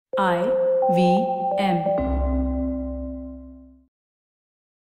IVM.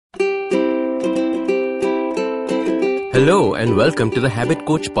 Hello and welcome to the Habit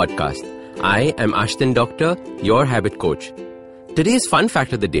Coach podcast. I am Ashton Doctor, your habit coach. Today's fun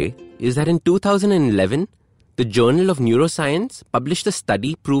fact of the day is that in 2011, the Journal of Neuroscience published a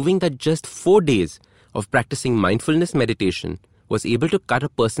study proving that just 4 days of practicing mindfulness meditation was able to cut a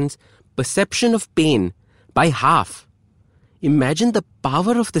person's perception of pain by half. Imagine the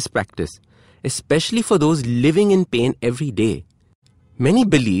power of this practice, especially for those living in pain every day. Many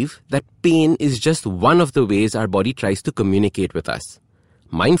believe that pain is just one of the ways our body tries to communicate with us.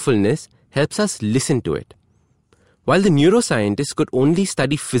 Mindfulness helps us listen to it. While the neuroscientists could only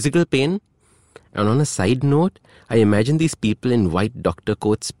study physical pain, and on a side note, I imagine these people in white doctor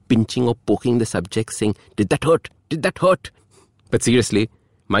coats pinching or poking the subject saying, "Did that hurt? Did that hurt?" But seriously,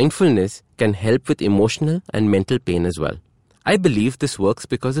 mindfulness can help with emotional and mental pain as well. I believe this works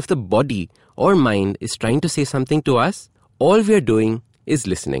because if the body or mind is trying to say something to us, all we are doing is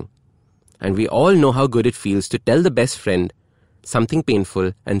listening. And we all know how good it feels to tell the best friend something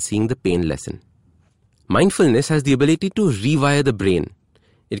painful and seeing the pain lessen. Mindfulness has the ability to rewire the brain.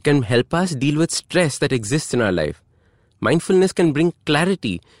 It can help us deal with stress that exists in our life. Mindfulness can bring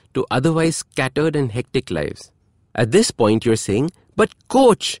clarity to otherwise scattered and hectic lives. At this point, you're saying, "But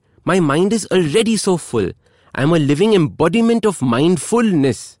coach, my mind is already so full. I'm a living embodiment of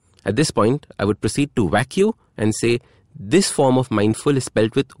mindfulness." At this point, I would proceed to whack you and say, this form of mindful is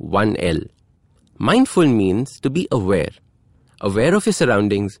spelled with one L. Mindful means to be aware. Aware of your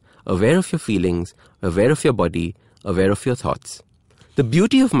surroundings, aware of your feelings, aware of your body, aware of your thoughts. The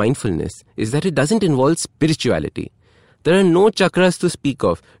beauty of mindfulness is that it doesn't involve spirituality. There are no chakras to speak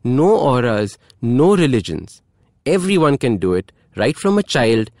of, no auras, no religions. Everyone can do it, right from a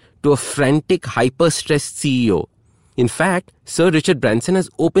child to a frantic, hyper-stressed CEO. In fact, Sir Richard Branson has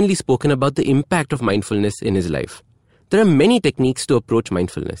openly spoken about the impact of mindfulness in his life. There are many techniques to approach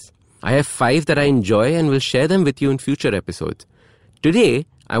mindfulness. I have 5 that I enjoy and will share them with you in future episodes. Today,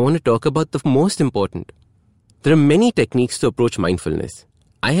 I want to talk about the most important. There are many techniques to approach mindfulness.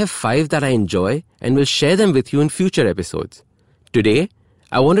 I have 5 that I enjoy and will share them with you in future episodes. Today,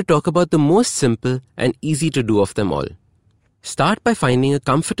 I want to talk about the most simple and easy to do of them all. Start by finding a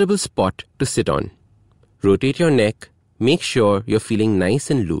comfortable spot to sit on. Rotate your neck. Make sure you're feeling nice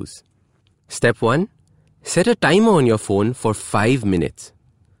and loose. Step 1. Set a timer on your phone for 5 minutes.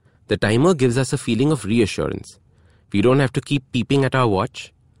 The timer gives us a feeling of reassurance. We don't have to keep peeping at our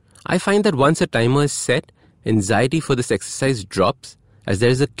watch. I find that once a timer is set, anxiety for this exercise drops as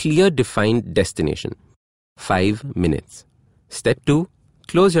there is a clear defined destination. 5 minutes. Step 2.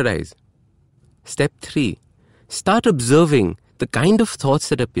 Close your eyes. Step 3. Start observing the kind of thoughts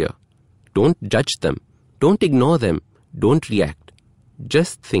that appear. Don't judge them. Don't ignore them. Don't react.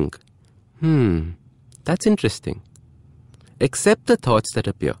 Just think. That's interesting. Accept the thoughts that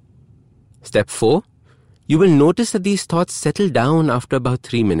appear. Step 4. You will notice that these thoughts settle down after about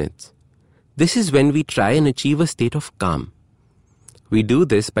 3 minutes. This is when we try and achieve a state of calm. We do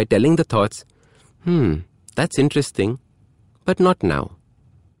this by telling the thoughts, that's interesting, but not now.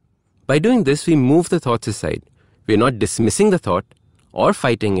 By doing this, we move the thoughts aside. We are not dismissing the thought, or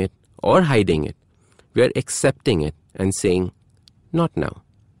fighting it, or hiding it. We are accepting it and saying, not now.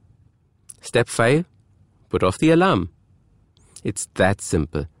 Step 5. Put off the alarm. It's that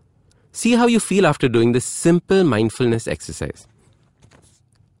simple. See how you feel after doing this simple mindfulness exercise.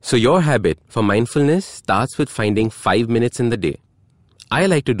 So your habit for mindfulness starts with finding 5 minutes in the day. I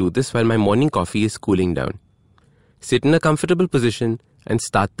like to do this while my morning coffee is cooling down. Sit in a comfortable position and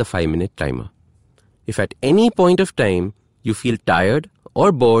start the 5-minute timer. If at any point of time you feel tired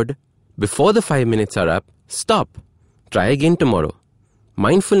or bored before the 5 minutes are up, stop. Try again tomorrow.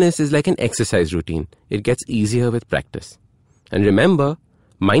 Mindfulness is like an exercise routine. It gets easier with practice. And remember,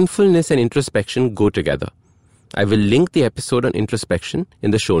 mindfulness and introspection go together. I will link the episode on introspection in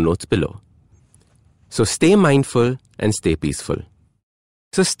the show notes below. So stay mindful and stay peaceful.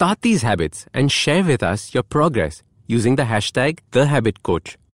 So start these habits and share with us your progress using the hashtag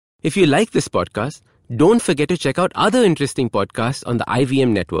 #TheHabitCoach. If you like this podcast, don't forget to check out other interesting podcasts on the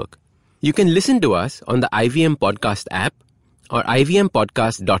IVM network. You can listen to us on the IVM Podcast app or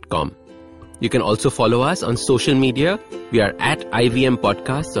ivmpodcast.com. You can also follow us on social media. We are at IVM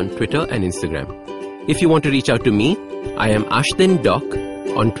Podcasts on Twitter and Instagram. If you want to reach out to me, I am Ashton Doc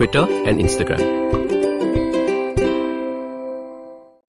on Twitter and Instagram.